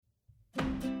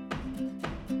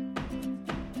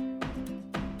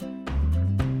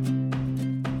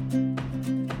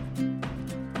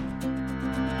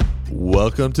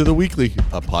Welcome to The Weekly,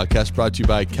 a podcast brought to you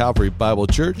by Calvary Bible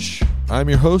Church. I'm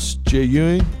your host, Jay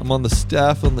Ewing. I'm on the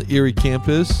staff on the Erie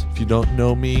campus. If you don't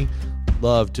know me,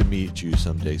 love to meet you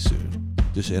someday soon.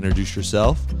 Just introduce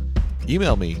yourself,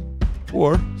 email me,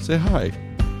 or say hi.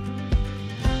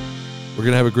 We're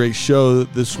going to have a great show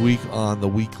this week on The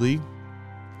Weekly.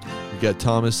 We got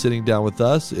Thomas sitting down with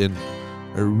us in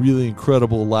a really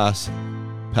incredible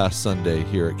past Sunday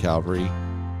here at Calvary.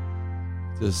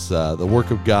 Just the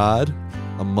work of God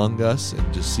among us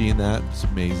and just seeing that, it's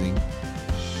amazing.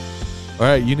 All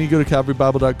right, you need to go to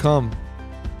calvarybible.com.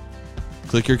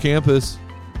 Click your campus.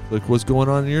 Click what's going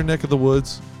on in your neck of the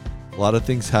woods. A lot of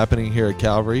things happening here at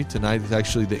Calvary. Tonight is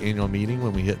actually the annual meeting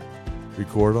when we hit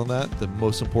record on that, the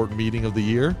most important meeting of the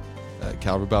year at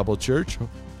Calvary Bible Church.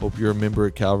 Hope you're a member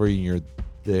at Calvary and you're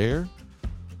there.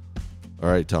 All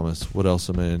right, Thomas, what else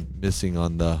am I missing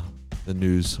on the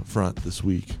news front this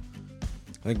week?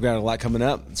 I think we got a lot coming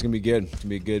up. It's going to be good. It's going to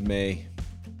be a good May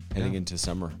heading into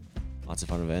summer. Lots of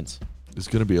fun events. It's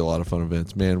going to be a lot of fun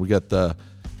events. Man, we got the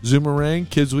Zoomerang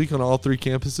Kids Week on all three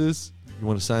campuses. You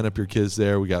want to sign up your kids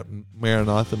there. We got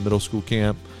Maranatha Middle School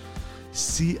Camp,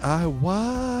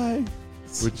 CIY,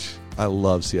 which I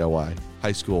love CIY,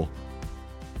 high school.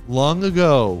 Long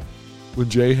ago,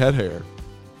 when Jay had hair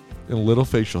and little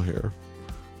facial hair,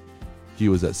 he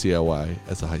was at CIY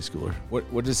as a high schooler.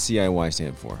 What does CIY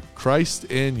stand for? Christ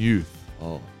and Youth.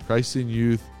 Oh. Christ and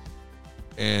Youth.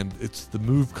 And it's the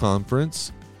Move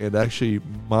Conference. And actually,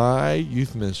 my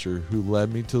youth minister who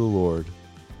led me to the Lord,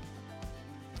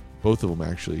 both of them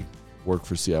actually work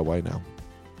for CIY now.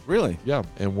 Really? Yeah,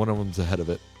 and one of them's ahead of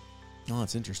it. Oh,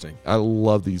 that's interesting. I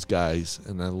love these guys,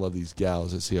 and I love these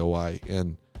gals at CIY.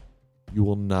 And you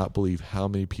will not believe how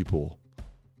many people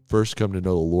first come to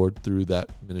know the Lord through that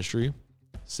ministry.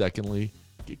 Secondly,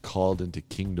 get called into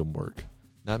kingdom work.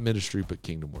 Not ministry, but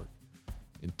kingdom work.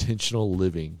 Intentional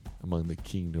living among the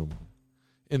kingdom,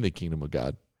 in the kingdom of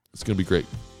God. It's going to be great.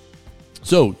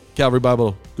 So, Calvary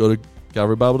Bible, go to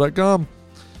calvarybible.com.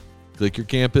 Click your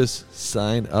campus.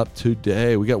 Sign up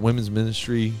today. We got women's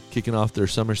ministry kicking off their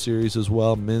summer series as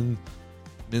well.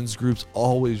 Men's groups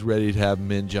always ready to have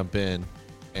men jump in,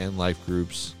 and life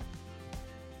groups.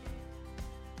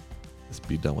 Let's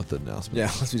be done with the announcement.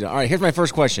 Yeah, let's be done. All right, here's my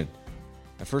first question.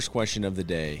 My first question of the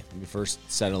day. Let me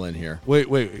first settle in here. Wait.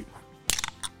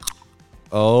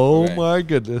 Oh, okay. My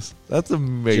goodness. That's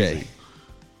amazing. Jay,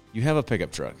 you have a pickup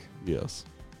truck. Yes.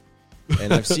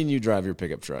 And I've seen you drive your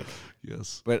pickup truck.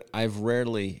 Yes. But I've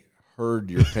rarely heard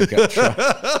your pickup truck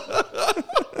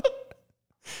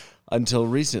until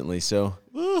recently. So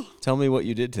tell me what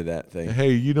you did to that thing.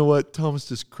 Hey, you know what? Thomas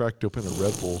just cracked open a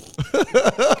Red Bull.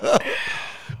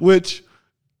 Which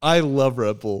I love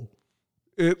Red Bull.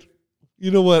 You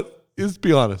know what? Let's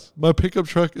be honest. My pickup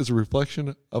truck is a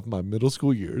reflection of my middle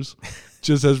school years,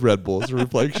 just as Red Bull is a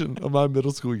reflection of my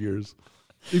middle school years.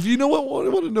 If you know what,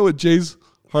 want to know what Jay's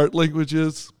heart language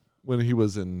is when he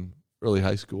was in early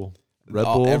high school, Red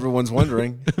Bull. Everyone's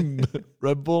wondering.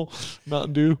 Red Bull,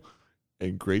 Mountain Dew,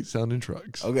 and great sounding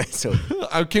trucks. Okay, so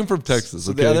I came from Texas.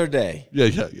 So okay? the other day, yeah,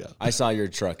 I saw your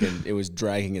truck and it was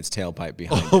dragging its tailpipe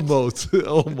behind it. Almost.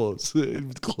 It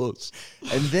was close.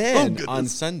 And then on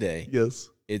Sunday, yes,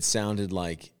 it sounded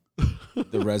like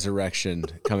the resurrection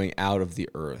coming out of the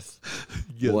earth.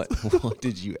 Yes. What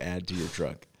did you add to your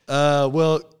truck?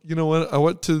 Well, you know what? I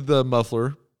went to the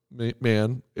muffler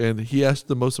man, and he asked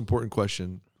the most important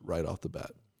question right off the bat.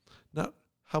 Not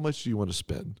how much do you want to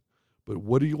spend, but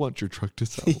what do you want your truck to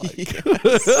sound like?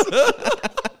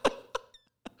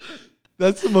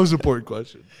 That's the most important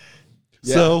question.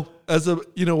 Yeah. So, as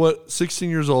 16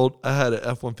 years old, I had an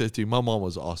F-150. My mom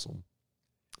was awesome.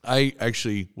 I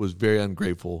actually was very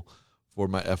ungrateful for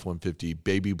my F-150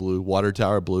 baby blue, water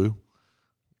tower blue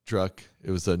truck.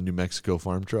 It was a New Mexico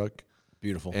farm truck.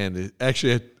 Beautiful. And it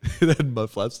actually had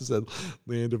mud flaps that said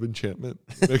Land of Enchantment,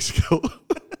 Mexico.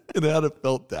 And it had a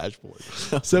felt dashboard.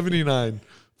 79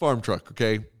 farm truck,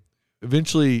 okay?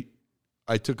 Eventually,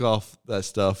 I took off that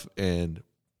stuff, and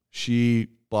she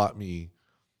bought me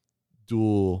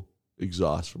dual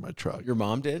exhaust for my truck. Your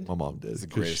mom did? My mom did. It's the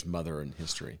greatest mother in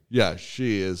history. Yeah,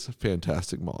 she is a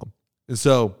fantastic mom. And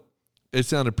so it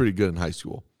sounded pretty good in high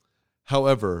school.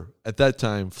 However, at that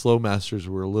time, Flowmasters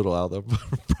were a little out of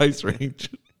the price range.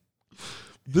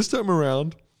 This time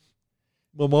around,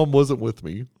 my mom wasn't with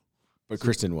me. But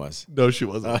Kristen was. No, she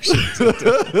wasn't.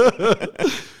 Oh,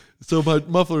 so my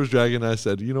muffler was dragging, and I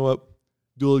said, you know what?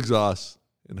 Dual exhaust,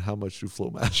 and how much do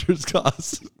Flowmasters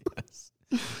cost?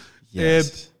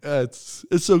 Yes. And it's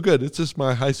so good. It's just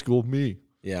my high school me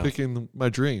picking my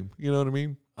dream. You know what I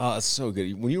mean? Oh, it's so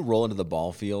good. When you roll into the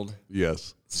ball field,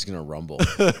 yes, it's just going to rumble.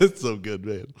 It's so good,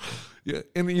 man. Yeah,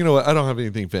 and you know what? I don't have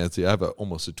anything fancy. I have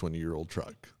almost a 20-year-old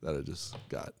truck that I just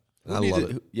got. And I love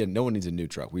it. Yeah, no one needs a new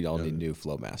truck. We all need new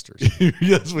Flowmasters.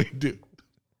 Yes, we do.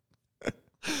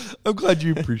 I'm glad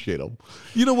you appreciate them.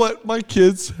 You know what? My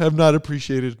kids have not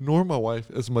appreciated, nor my wife,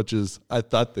 as much as I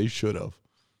thought they should have,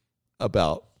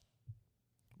 about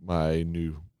my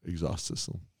new exhaust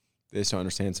system. They just don't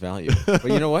understand its value. But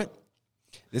you know what?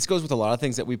 This goes with a lot of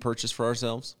things that we purchase for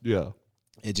ourselves. Yeah.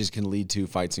 It just can lead to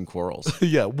fights and quarrels.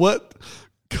 Yeah. What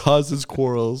causes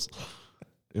quarrels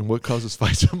and what causes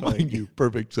fights among you?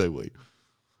 Perfect segue.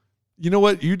 You know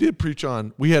what? You did preach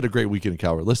on, we had a great weekend in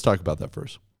Calvary. Let's talk about that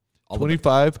first.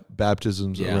 25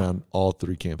 baptisms around all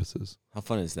 3 campuses. How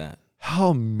fun is that? How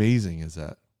amazing is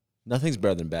that? Nothing's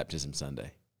better than Baptism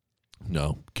Sunday.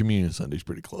 No, Communion Sunday's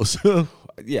pretty close.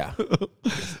 Yeah.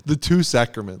 The 2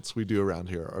 sacraments we do around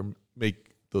here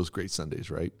make those great Sundays,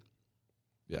 right?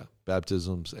 Yeah,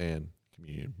 baptisms and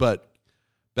communion. But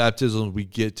baptisms, we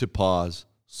get to pause,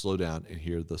 slow down, and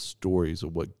hear the stories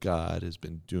of what God has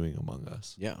been doing among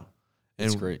us. Yeah,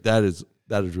 that's great. That is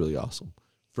really awesome.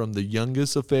 From the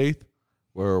youngest of faith,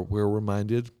 where we're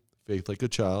reminded, faith like a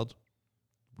child,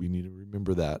 we need to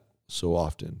remember that so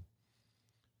often,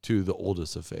 to the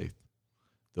oldest of faith,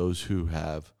 those who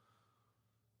have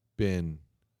been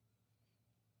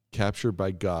captured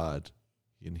by God,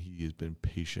 and he has been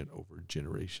patient over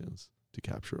generations to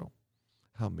capture them.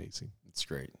 How amazing. It's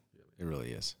great. It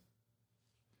really is.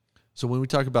 So when we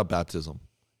talk about baptism,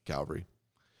 Calvary,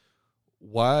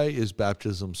 why is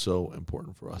baptism so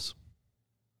important for us?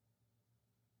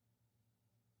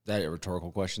 Is that a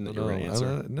rhetorical question that you're going to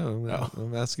answer? No.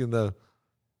 I'm asking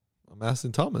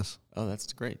Thomas. Oh,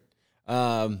 that's great.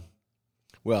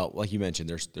 Well, like you mentioned,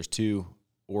 there's 2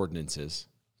 ordinances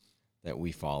that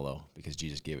we follow because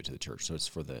Jesus gave it to the church. So it's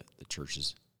for the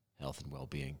church's health and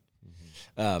well-being.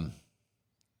 Mm-hmm.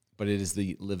 But it is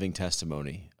the living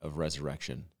testimony of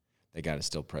resurrection that God is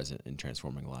still present in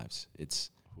transforming lives. It's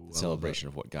a celebration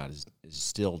of what God is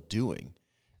still doing.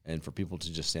 And for people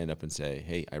to just stand up and say,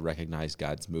 hey, I recognize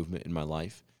God's movement in my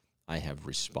life. I have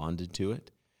responded to it.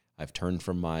 I've turned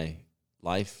from my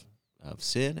life of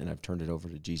sin, and I've turned it over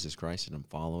to Jesus Christ, and I'm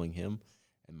following him,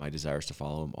 and my desire is to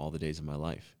follow him all the days of my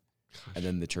life. Gosh. And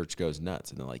then the church goes nuts,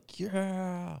 and they're like,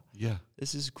 yeah,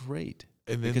 this is great.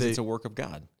 And then because it's a work of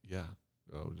God. Yeah.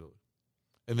 Oh,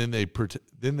 and then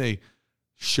they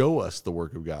show us the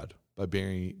work of God by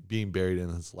being buried in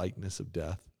his likeness of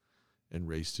death and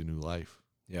raised to new life.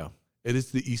 Yeah. It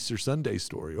is the Easter Sunday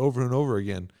story over and over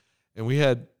again. And we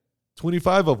had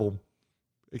 25 of them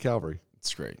at Calvary.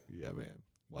 It's great. Yeah, man.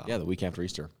 Wow. Yeah, the week after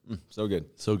Easter. So good.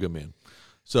 So good, man.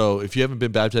 So if you haven't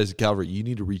been baptized at Calvary, you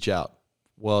need to reach out.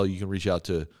 Well, you can reach out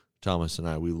to Thomas and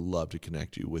I. We love to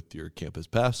connect you with your campus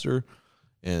pastor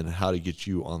and how to get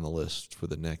you on the list for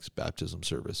the next baptism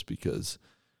service, because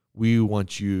we need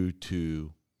you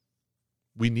to.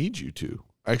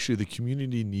 Actually, the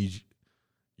community needs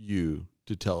you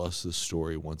to tell us the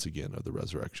story once again of the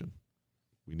resurrection.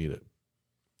 We need it.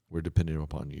 We're dependent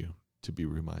upon you to be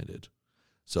reminded.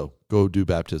 So go do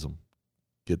baptism.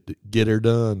 Get her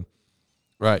done.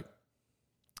 Right.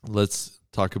 Let's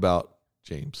talk about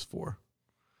James 4.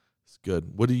 It's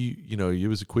good. What do it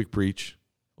was a quick preach,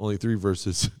 only 3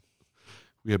 verses.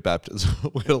 We had baptism.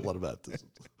 We had a lot of baptism.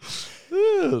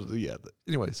 Yeah.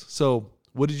 Anyways, so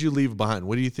what did you leave behind?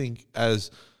 What do you think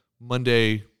as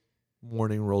Monday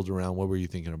morning rolled around? What were you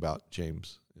thinking about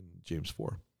James in James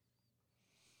 4?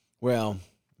 Well,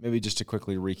 maybe just to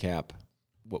quickly recap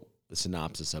what the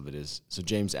synopsis of it is. So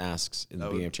James asks in the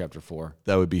beginning of chapter 4.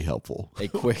 That would be helpful.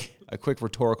 a quick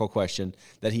rhetorical question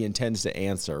that he intends to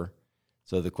answer.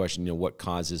 So the question, what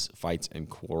causes fights and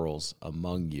quarrels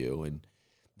among you? And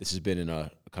this has been in a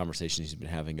conversation he's been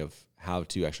having of how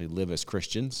to actually live as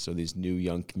Christians. So these new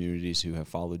young communities who have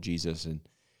followed Jesus, and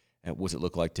what does it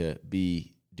look like to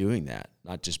be doing that?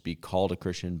 Not just be called a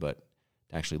Christian, but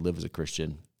to actually live as a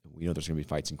Christian. We know there's going to be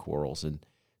fights and quarrels. And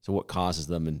so what causes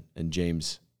them? And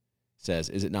James says,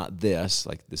 is it not this?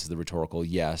 Like, this is the rhetorical,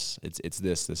 yes, it's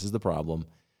this. This is the problem.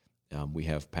 We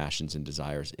have passions and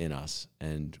desires in us,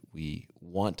 and we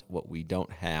want what we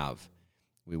don't have.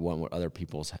 We want what other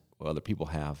people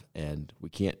have, and we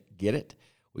can't get it.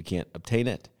 We can't obtain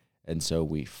it, and so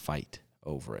we fight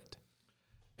over it.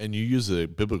 And you use a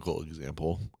biblical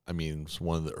example. I mean, it's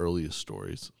one of the earliest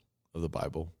stories of the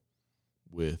Bible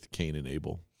with Cain and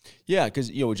Abel. Yeah, because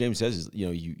what James says is,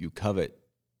 you covet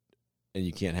and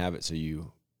you can't have it, so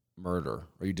you murder,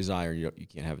 or you desire and you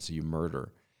can't have it, so you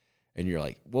murder. And you're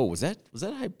like, whoa, was that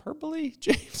hyperbole,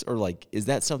 James? Or like, is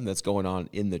that something that's going on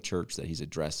in the church that he's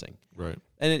addressing? Right.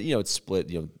 And it's split.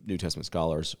 New Testament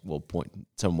scholars will point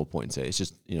and say it's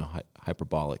just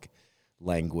hyperbolic.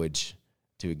 language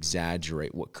to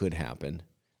exaggerate what could happen.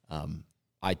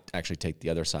 I actually take the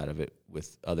other side of it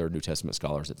with other New Testament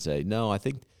scholars that say, no, I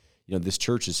think this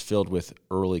church is filled with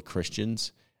early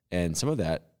Christians, and some of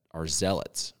that are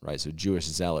zealots, right? So Jewish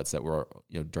zealots that were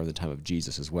during the time of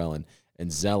Jesus as well,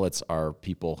 and zealots are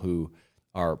people who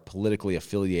are politically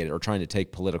affiliated or trying to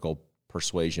take political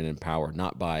persuasion and power,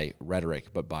 not by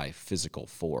rhetoric, but by physical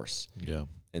force. Yeah.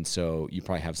 And so you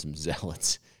probably have some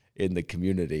zealots in the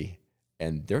community,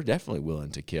 and they're definitely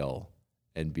willing to kill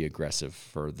and be aggressive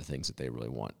for the things that they really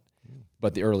want.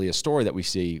 But the earliest story that we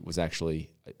see was actually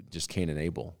just Cain and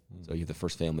Abel. So you have the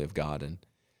first family of God, and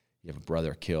you have a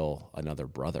brother kill another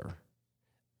brother.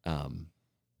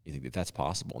 You think that that's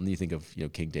possible. And then you think of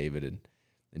King David,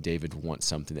 and David wants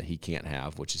something that he can't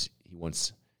have, which is he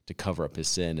wants to cover up his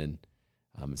sin, and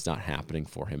it's not happening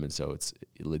for him, and so it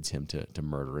leads him to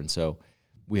murder. And so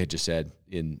we had just said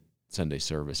in Sunday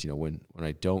service, when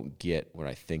I don't get what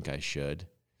I think I should,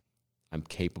 I'm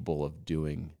capable of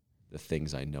doing the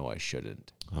things I know I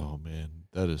shouldn't. Oh, man,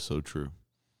 that is so true.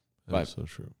 That is so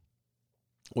true.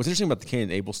 What's interesting about the Cain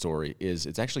and Abel story is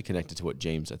it's actually connected to what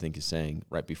James, I think, is saying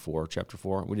right before chapter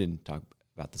 4. We didn't talk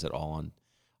about this at all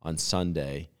on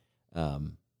Sunday,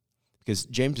 because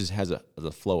James has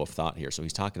a flow of thought here. So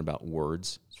he's talking about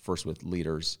words, first with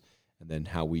leaders, and then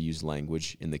how we use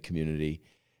language in the community.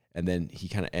 And then he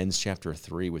kind of ends chapter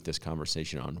 3 with this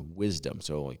conversation on wisdom.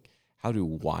 So how do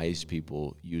wise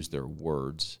people use their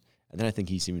words? And then I think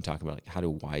he's even talking about how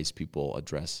do wise people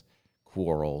address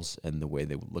quarrels and the way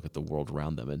they look at the world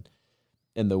around them.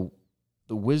 And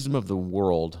the wisdom of the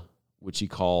world, which he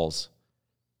calls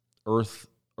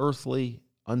earthly,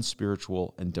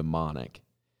 unspiritual, and demonic,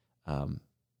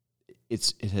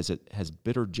 it has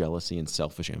bitter jealousy and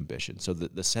selfish ambition. So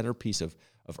the centerpiece of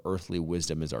earthly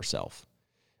wisdom is ourself.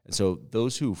 And so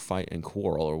those who fight and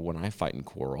quarrel, or when I fight and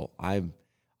quarrel, I'm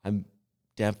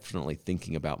definitely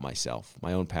thinking about myself,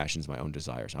 my own passions, my own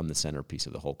desires. I'm the centerpiece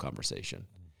of the whole conversation.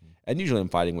 Mm-hmm. And usually I'm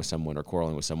fighting with someone or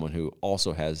quarreling with someone who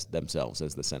also has themselves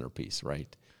as the centerpiece,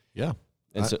 right? Yeah.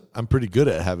 And I'm pretty good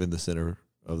at having the center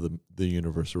of the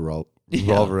universe revolve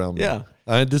around me. Yeah.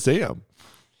 I just am.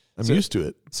 I'm used to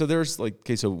it. So there's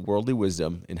so worldly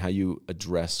wisdom in how you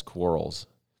address quarrels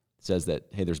says that,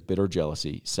 hey, there's bitter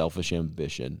jealousy, selfish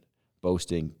ambition,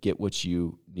 boasting, get what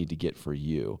you need to get for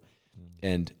you.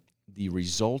 And the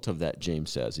result of that, James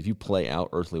says, if you play out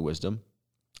earthly wisdom,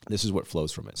 this is what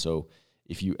flows from it. So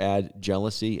if you add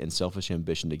jealousy and selfish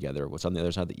ambition together, what's on the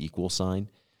other side of the equal sign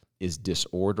is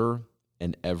disorder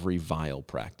and every vile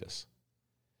practice.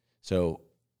 So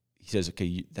he says,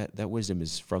 okay, that wisdom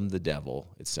is from the devil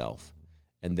itself.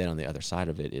 And then on the other side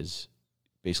of it is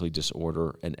basically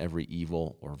disorder and every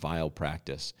evil or vile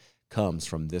practice comes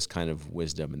from this kind of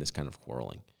wisdom and this kind of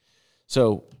quarreling.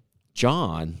 So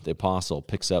John, the apostle,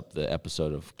 picks up the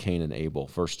episode of Cain and Abel,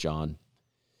 1 John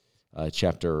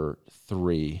chapter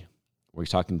 3, where he's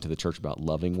talking to the church about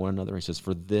loving one another. He says,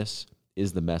 for this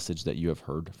is the message that you have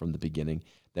heard from the beginning,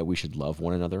 that we should love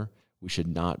one another. We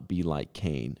should not be like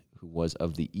Cain, who was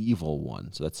of the evil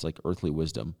one. So that's like earthly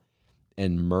wisdom,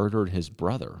 and murdered his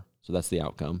brother. So that's the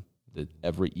outcome,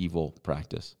 every evil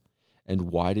practice.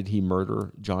 And why did he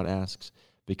murder, John asks?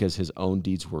 Because his own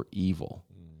deeds were evil.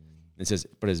 It says,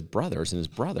 but his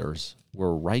brothers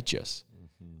were righteous.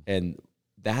 Mm-hmm. And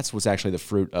that's what's actually the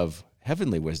fruit of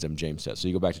heavenly wisdom, James says. So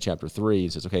you go back to chapter 3, he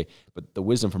says, okay, but the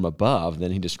wisdom from above,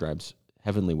 then he describes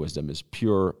heavenly wisdom as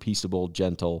pure, peaceable,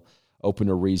 gentle, open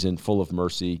to reason, full of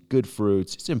mercy, good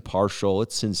fruits, it's impartial,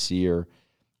 it's sincere,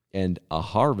 and a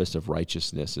harvest of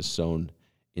righteousness is sown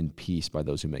in peace by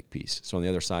those who make peace. So on the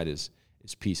other side is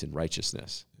peace and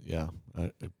righteousness. Yeah,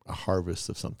 a harvest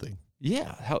of something.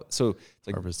 Yeah. So it's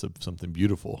like harvest of something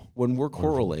beautiful. When we're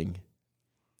quarreling,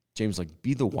 James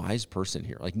be the wise person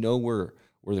here. Know where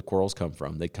the quarrels come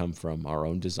from. They come from our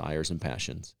own desires and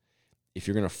passions. If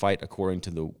you're going to fight according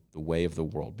to the way of the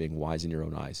world, being wise in your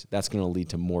own eyes, that's going to lead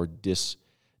to more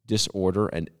disorder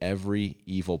and every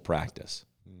evil practice.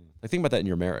 Think about that in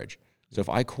your marriage. So if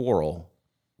I quarrel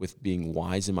with being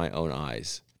wise in my own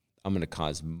eyes, I'm going to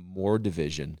cause more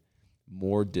division,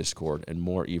 more discord, and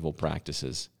more evil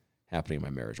practices happening in my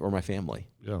marriage or my family.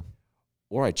 Yeah.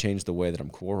 Or I change the way that I'm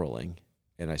quarreling,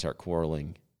 and I start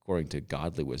quarreling according to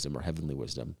godly wisdom or heavenly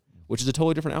wisdom, which is a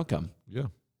totally different outcome. Yeah.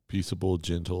 Peaceable,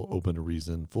 gentle, open to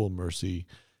reason, full of mercy,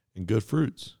 and good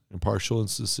fruits, impartial and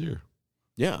sincere.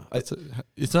 Yeah.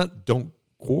 It's not don't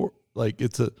quarrel.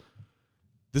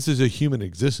 This is a human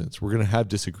existence. We're going to have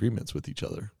disagreements with each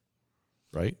other,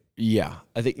 right? Yeah.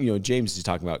 I think, James is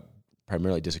talking about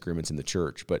primarily disagreements in the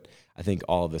church, but I think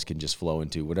all of this can just flow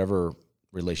into whatever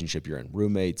relationship you're in,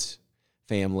 roommates,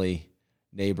 family,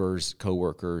 neighbors,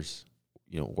 coworkers,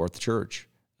 or at the church.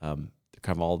 They're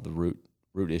kind of all the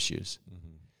root issues.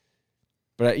 Mm-hmm.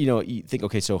 But you think,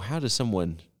 okay, so how does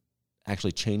someone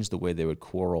actually change the way they would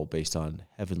quarrel based on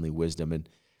heavenly wisdom? And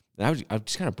I would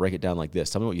just kind of break it down like this.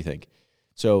 Tell me what you think.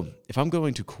 So if I'm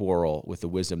going to quarrel with the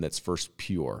wisdom that's first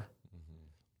pure,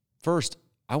 first,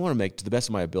 I want to make, to the best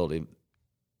of my ability,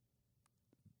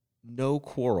 no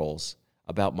quarrels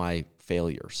about my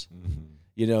failures.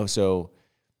 Mm-hmm. So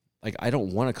like I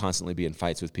don't want to constantly be in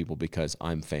fights with people because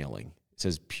I'm failing. It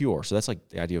says pure. So that's like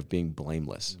the idea of being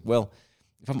blameless. Mm-hmm. Well,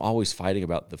 if I'm always fighting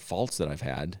about the faults that I've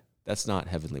had, that's not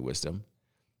heavenly wisdom.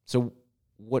 So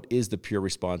what is the pure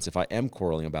response if I am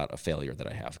quarreling about a failure that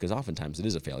I have? Because oftentimes it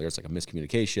is a failure. It's like a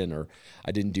miscommunication, or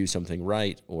I didn't do something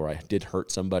right, or I did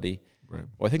hurt somebody. Right.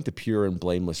 Well, I think the pure and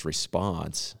blameless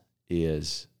response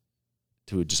is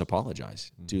to just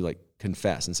apologize, to like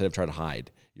confess instead of trying to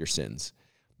hide your sins.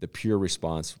 The pure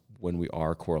response when we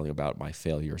are quarreling about my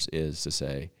failures is to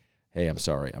say, hey, I'm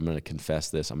sorry. I'm going to confess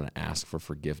this. I'm going to ask for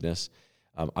forgiveness.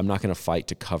 I'm not going to fight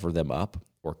to cover them up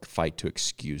or fight to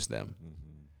excuse them. Mm-hmm.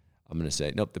 I'm going to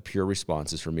say, nope, the pure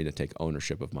response is for me to take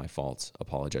ownership of my faults,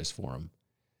 apologize for them.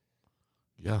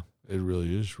 Yeah, it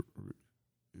really is.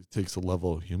 It takes a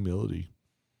level of humility.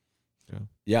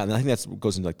 Yeah, and I think that's what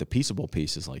goes into like the peaceable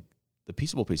piece is like, the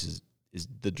peaceable piece is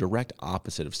the direct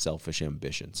opposite of selfish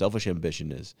ambition. Selfish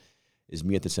ambition is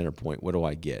me at the center point. What do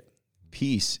I get?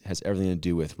 Peace has everything to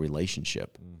do with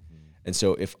relationship. Mm-hmm. And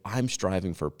so if I'm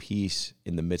striving for peace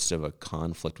in the midst of a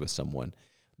conflict with someone,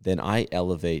 then I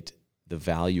elevate the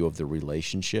value of the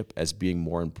relationship as being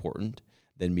more important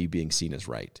than me being seen as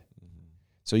right. Mm-hmm.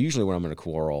 So usually when I'm in a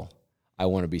quarrel, I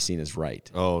want to be seen as right.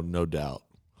 Oh, no doubt.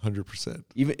 100%.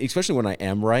 Even especially when I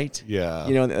am right. Yeah.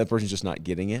 And that person's just not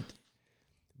getting it.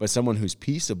 But someone who's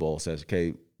peaceable says,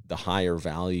 okay, the higher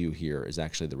value here is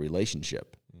actually the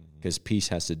relationship, because peace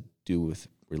has to do with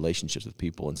relationships with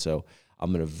people. And so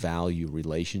I'm going to value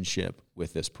relationship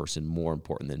with this person more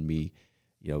important than me,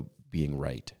 being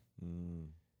right.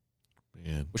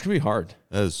 Man. Which can be hard.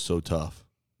 That is so tough.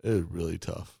 It is really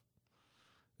tough.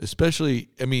 Especially,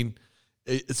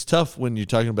 it's tough when you're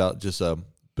talking about just a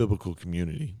biblical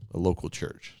community, a local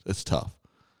church. That's tough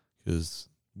because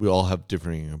we all have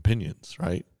differing opinions,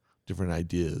 right? Different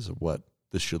ideas of what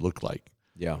this should look like.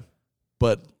 Yeah.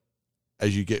 But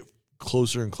as you get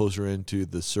closer and closer into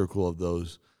the circle of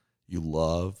those you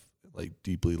love, like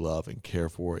deeply love and care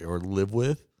for or live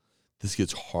with, this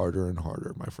gets harder and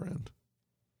harder, my friend.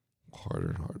 Harder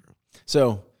and harder.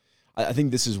 So I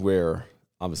think this is where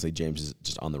obviously James is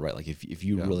just on the right. Like if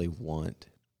you really want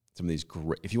some of these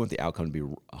if you want the outcome to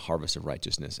be a harvest of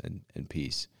righteousness and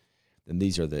peace, then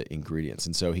these are the ingredients.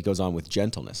 And so he goes on with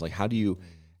gentleness. Like how do you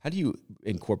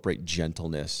incorporate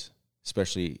gentleness,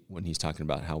 especially when he's talking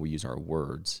about how we use our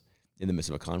words in the midst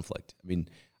of a conflict?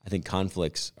 I think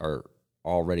conflicts are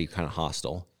already kind of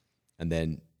hostile, and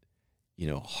then,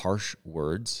 harsh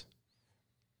words,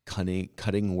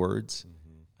 cutting words,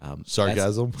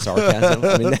 sarcasm.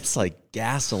 That's like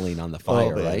gasoline on the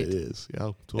fire, right? It is.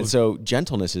 Yeah. Totally. And so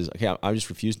gentleness is, okay, I just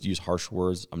refuse to use harsh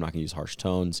words. I'm not going to use harsh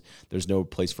tones. There's no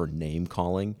place for name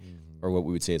calling, or what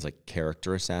we would say is like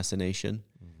character assassination.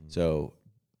 So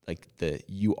like the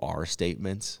you are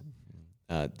statements,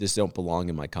 this don't belong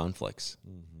in my conflicts.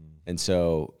 And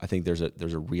so I think there's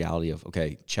a reality of,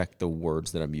 okay, check the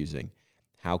words that I'm using.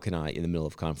 How can I, in the middle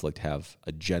of conflict, have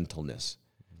a gentleness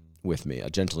with me, a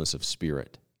gentleness of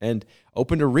spirit, and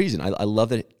open to reason? I love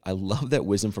that. I love that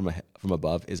wisdom from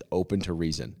above is open to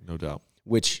reason. No doubt.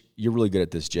 Which you're really good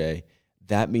at this, Jay.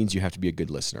 That means you have to be a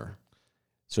good listener.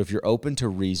 So if you're open to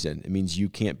reason, it means you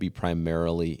can't be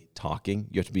primarily talking.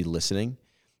 You have to be listening.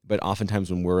 But oftentimes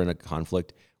when we're in a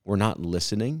conflict, we're not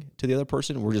listening to the other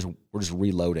person. We're just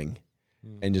reloading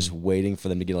and just waiting for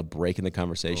them to get a break in the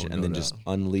conversation and then just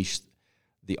unleash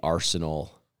the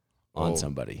arsenal on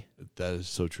somebody. That is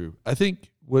so true. I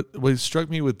think what struck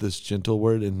me with this gentle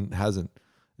word, and hasn't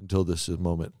until this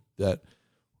moment, that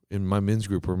in my men's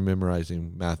group we're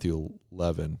memorizing Matthew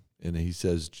 11, and he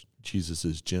says Jesus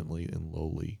is gently and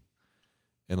lowly,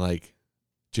 and like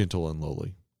gentle and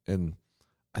lowly. And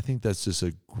I think that's just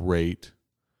a great,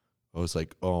 I was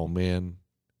like, oh man,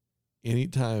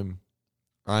 anytime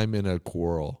I'm in a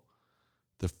quarrel,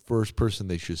 the first person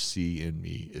they should see in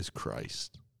me is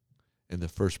Christ. And the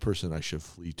first person I should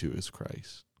flee to is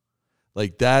Christ.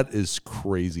 Like that is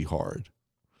crazy hard.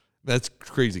 That's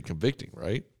crazy convicting,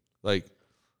 right? Like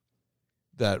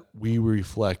that we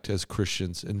reflect as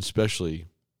Christians, and especially,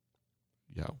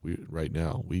 right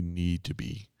now, we need to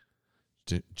be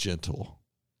gentle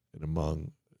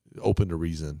and open to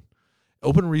reason.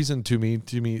 open reason to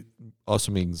me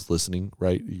also means listening,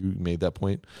 right? You made that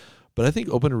point. But I think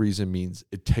open reason means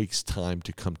it takes time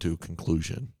to come to a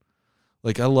conclusion.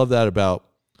 Like, I love that about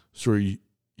sort of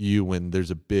you when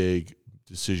there's a big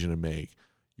decision to make,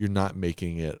 you're not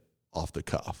making it off the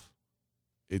cuff.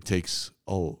 It takes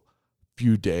a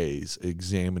few days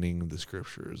examining the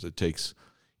scriptures. It takes,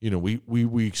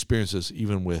 we experience this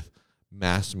even with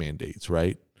mask mandates,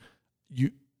 right?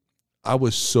 I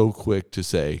was so quick to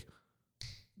say,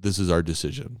 this is our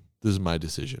decision. This is my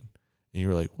decision. And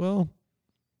you're like, well,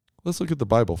 let's look at the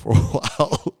Bible for a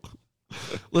while.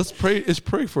 Let's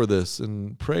pray for this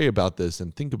and pray about this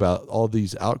and think about all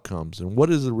these outcomes and what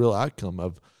is the real outcome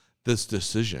of this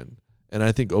decision. And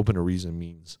I think open to reason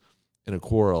means in a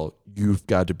quarrel, you've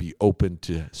got to be open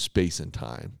to space and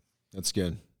time. That's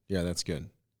good. Yeah, that's good.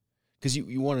 Because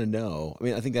you want to know. I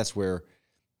mean, I think that's where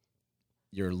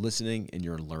you're listening and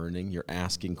you're learning. You're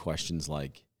asking questions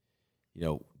like,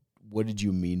 what did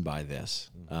you mean by this?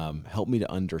 Help me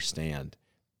to understand.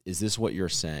 Is this what you're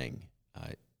saying?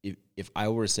 If I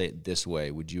were to say it this way,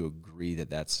 would you agree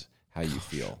that that's how you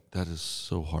feel? That is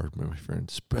so hard, my friend,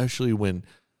 especially when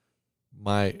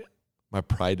my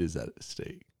pride is at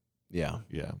stake. Yeah.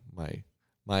 Yeah, my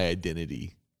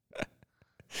identity.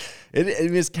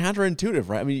 It's counterintuitive,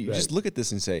 right? I mean, you Right. just look at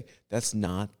this and say, that's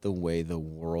not the way the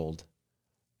world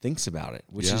thinks about it,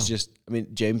 which is just, I mean,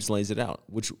 James lays it out.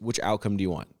 Which outcome do you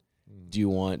want? Do you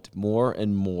want more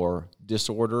and more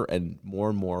disorder and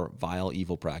more vile,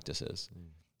 evil practices?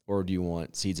 Or do you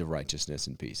want seeds of righteousness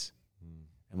and peace?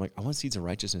 I'm like, I want seeds of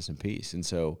righteousness and peace. And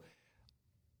so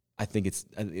I think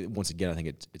once again, I think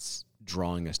it's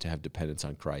drawing us to have dependence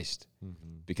on Christ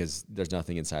because there's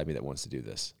nothing inside me that wants to do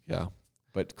this. Yeah.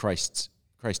 But Christ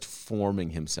forming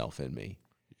himself in me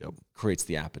creates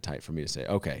the appetite for me to say,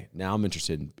 okay, now I'm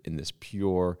interested in this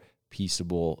pure,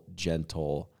 peaceable,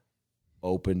 gentle,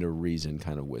 open to reason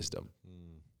kind of wisdom.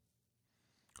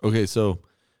 Okay, so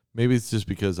maybe it's just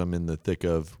because I'm in the thick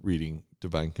of reading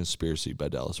Divine Conspiracy by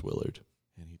Dallas Willard,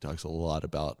 and he talks a lot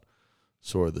about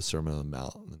sort of the Sermon on the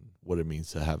Mount and what it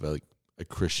means to have a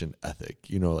Christian ethic,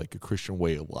 like a Christian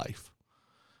way of life.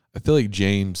 I feel like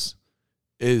James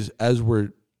is, as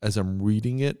I'm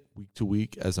reading it week to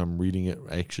week, as I'm reading it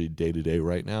actually day to day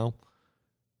right now,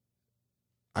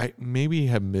 I maybe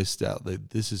have missed out that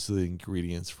this is the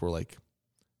ingredients for like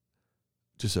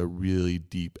just a really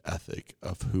deep ethic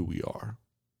of who we are,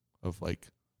 of like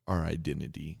our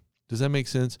identity. Does that make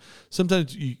sense?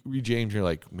 Sometimes you read James and you're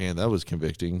like, man, that was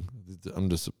convicting. I'm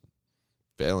just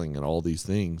failing at all these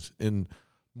things. And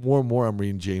more I'm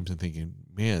reading James and thinking,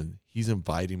 man, he's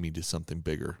inviting me to something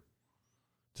bigger.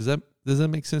 Does that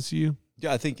make sense to you?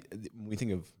 Yeah, I think when we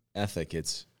think of ethic,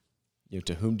 it's,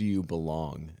 to whom do you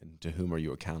belong and to whom are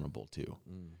you accountable to?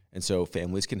 And so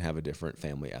families can have a different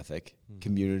family ethic.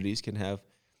 Communities can have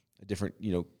a different,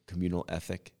 communal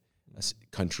ethic.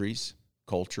 Countries,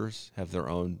 cultures have their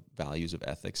own values of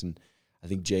ethics. And I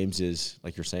think James is,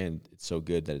 like you're saying, it's so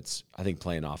good that it's, I think,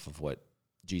 playing off of what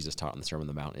Jesus taught in the Sermon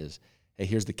on the Mount is, hey,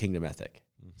 here's the kingdom ethic.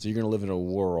 So you're going to live in a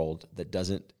world that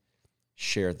doesn't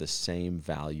share the same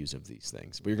values of these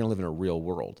things, but you're going to live in a real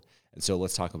world. And so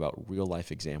let's talk about real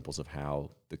life examples of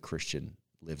how the Christian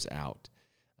lives out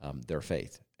their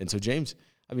faith. And so James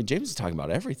is talking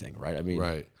about everything, right? I mean,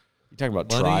 right. You're talking about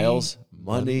trials,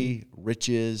 money,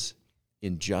 riches,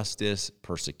 injustice,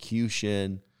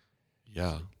 persecution.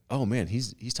 Yeah. Oh man,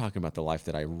 he's talking about the life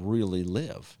that I really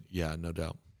live. Yeah, no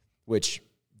doubt. Which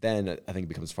then I think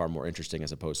becomes far more interesting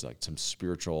as opposed to like some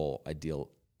spiritual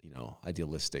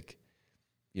idealistic,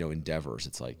 endeavors.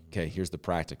 It's like, okay, here's the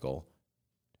practical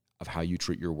of how you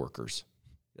treat your workers.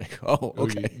 Like, oh,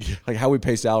 okay. Yeah. Like how we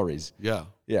pay salaries. Yeah.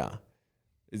 Yeah.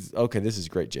 Okay, this is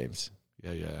great, James.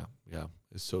 Yeah.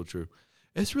 It's so true.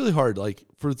 It's really hard. Like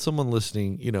for someone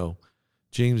listening,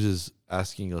 James is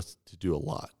asking us to do a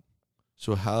lot.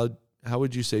 So how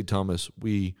would you say, Thomas,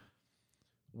 we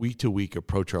week to week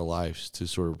approach our lives to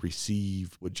sort of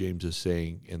receive what James is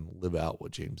saying and live out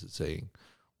what James is saying?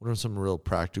 What are some real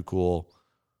practical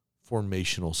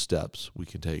formational steps we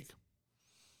can take?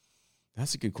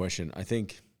 That's a good question. I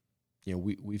think,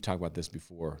 we've talked about this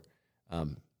before.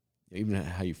 Even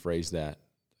how you phrase that,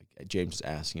 like James is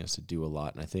asking us to do a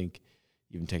lot. And I think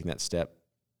even taking that step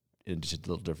in just a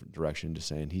little different direction, just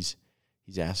saying he's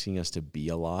asking us to be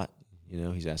a lot.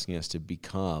 He's asking us to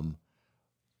become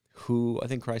who I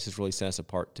think Christ has really set us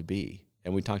apart to be.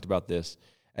 And we talked about this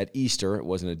at Easter. It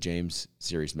wasn't a James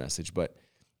series message, but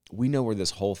we know where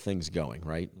this whole thing's going,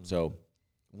 right? Mm-hmm. So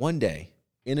one day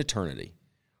in eternity,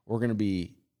 we're going to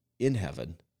be in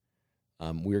heaven.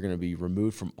 We're going to be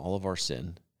removed from all of our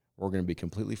sin. We're going to be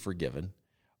completely forgiven.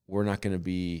 We're not going to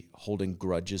be holding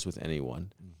grudges with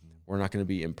anyone. We're not going to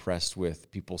be impressed with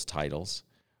people's titles.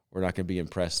 We're not going to be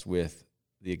impressed with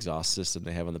the exhaust system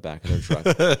they have on the back of their truck.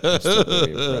 I'm still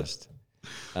very impressed.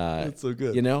 That's so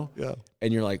good. You know? Yeah.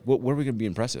 And you're like, what are we going to be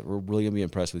impressed with? We're really going to be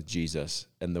impressed with Jesus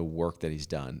and the work that he's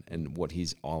done and what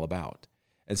he's all about.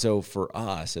 And so for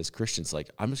us as Christians, like,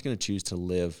 I'm just going to choose to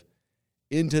live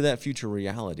into that future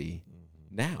reality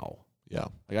now. Yeah.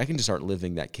 Like, I can just start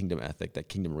living that kingdom ethic, that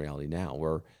kingdom reality now,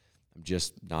 where I'm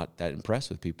just not that impressed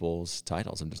with people's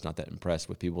titles. I'm just not that impressed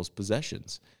with people's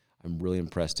possessions. I'm really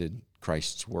impressed in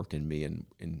Christ's work in me and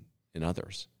in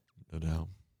others. No doubt,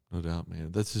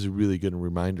 man. This is a really good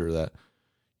reminder that,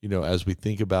 you know, as we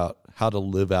think about how to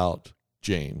live out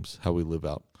James, how we live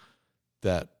out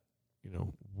that, you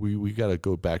know, we got to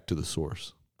go back to the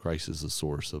source. Christ is the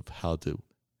source of how to,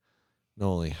 not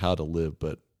only how to live,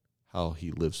 but how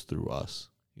he lives through us,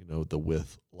 you know, the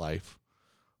with life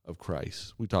of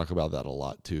Christ. We talk about that a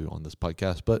lot too on this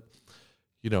podcast. But,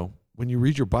 you know, when you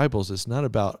read your Bibles, it's not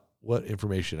about what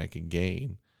information I can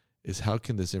gain, is how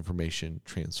can this information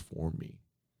transform me?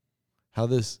 How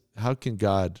can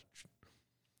God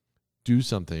do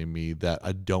something in me that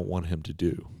I don't want him to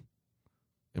do?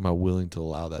 Am I willing to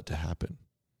allow that to happen?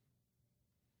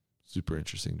 Super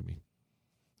interesting to me.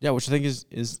 Yeah, which I think is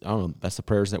I don't know, that's the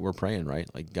prayers that we're praying, right?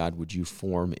 Like, God, would you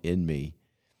form in me,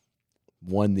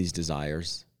 one, these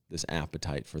desires, this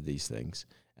appetite for these things,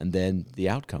 and then the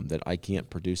outcome that I can't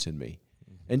produce in me.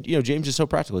 And, you know, James is so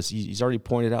practical. He's already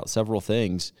pointed out several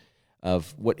things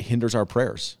of what hinders our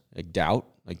prayers, like doubt.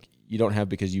 Like, you don't have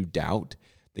because you doubt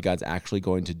that God's actually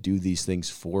going to do these things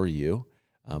for you.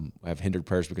 I have hindered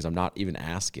prayers because I'm not even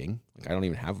asking. Like, I don't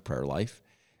even have a prayer life.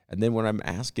 And then when I'm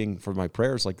asking for my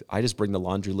prayers, like, I just bring the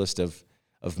laundry list of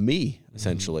me,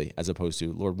 essentially, as opposed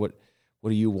to, Lord, what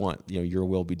do you want? You know, your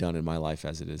will be done in my life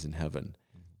as it is in heaven.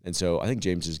 And so I think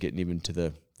James is getting even to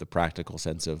the practical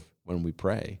sense of when we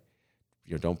pray,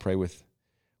 you know, don't pray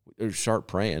or start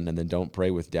praying, and then don't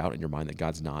pray with doubt in your mind that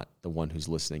God's not the one who's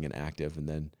listening and active, and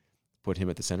then put him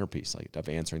at the centerpiece, like, of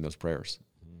answering those prayers.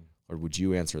 Or would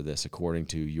you answer this according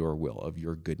to your will, of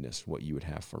your goodness, what you would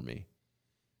have for me?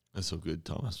 That's so good,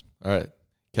 Thomas. All right,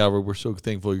 Calvary, we're so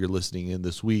thankful you're listening in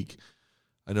this week.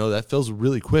 I know that feels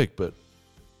really quick, but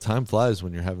time flies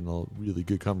when you're having a really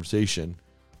good conversation.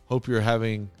 Hope you're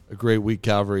having a great week,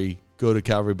 Calvary. Go to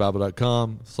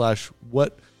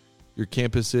calvarybible.com/what your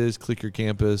campus is. Click your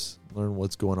campus. Learn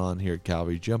what's going on here at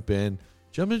Calvary. Jump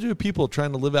into people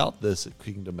trying to live out this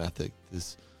kingdom ethic,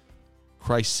 this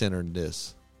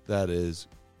Christ-centeredness that is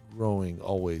growing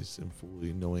always and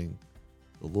fully knowing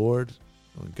the Lord,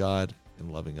 knowing God,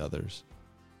 and loving others.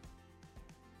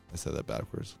 I said that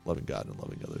backwards. Loving God and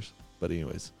loving others. But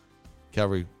anyways,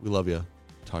 Calvary, we love you.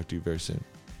 Talk to you very soon.